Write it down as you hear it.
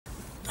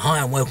Hi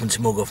and welcome to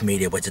Morgoth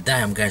Media, where today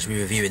I'm going to be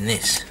reviewing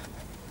this.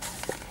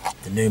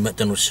 The new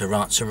McDonald's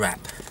Sriracha wrap.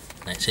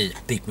 Now it says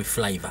big with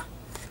flavour.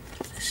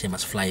 Let's see how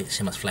much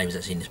flavours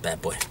that's in this bad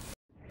boy.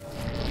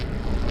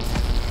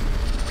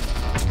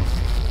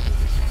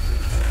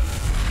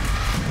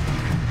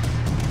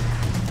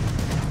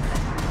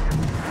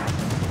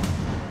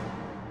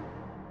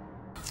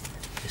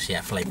 Let's see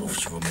how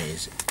flavourful from it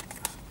is.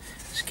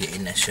 Let's get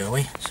in there, shall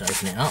we? So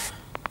open it up.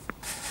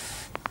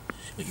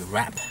 You've got your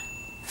wrap.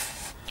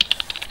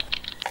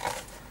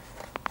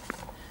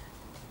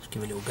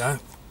 Give it a little go.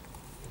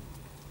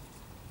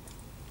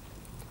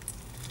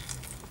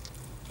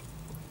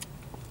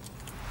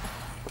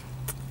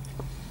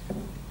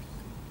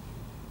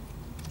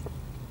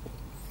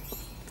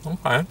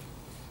 Okay.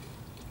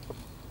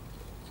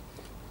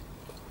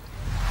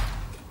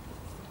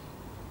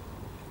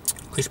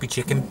 Crispy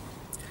chicken,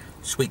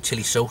 sweet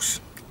chili sauce,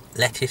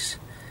 lettuce,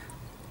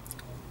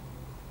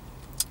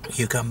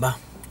 cucumber.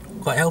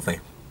 Quite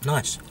healthy.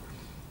 Nice.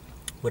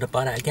 Would I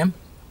buy that again?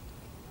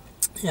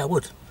 Yeah, I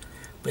would.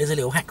 But here's a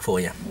little hack for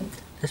you.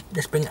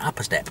 Let's bring it up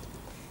a step.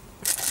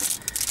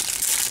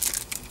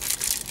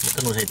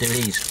 McDonald's, they do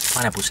these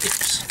pineapple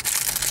sticks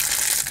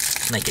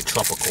to make it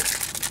tropical.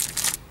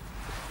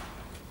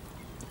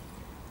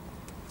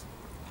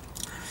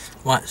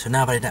 Right, so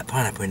now I've added that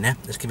pineapple in there,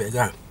 let's give it a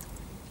go.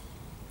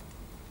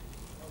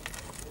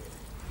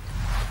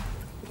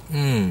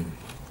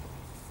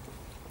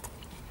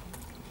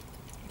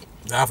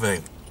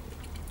 Lovely.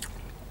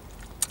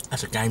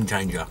 That's a game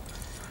changer.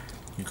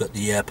 You've got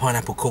the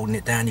pineapple cooling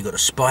it down, you've got the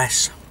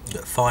spice, you've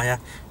got the fire,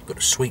 you've got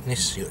the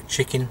sweetness, you've got the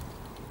chicken,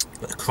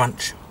 you've got the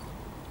crunch.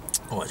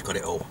 Oh, it's got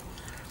it all.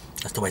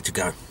 That's the way to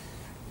go.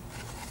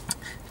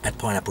 Add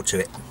pineapple to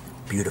it.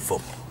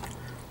 Beautiful.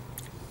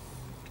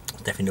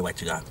 Definitely the way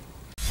to go.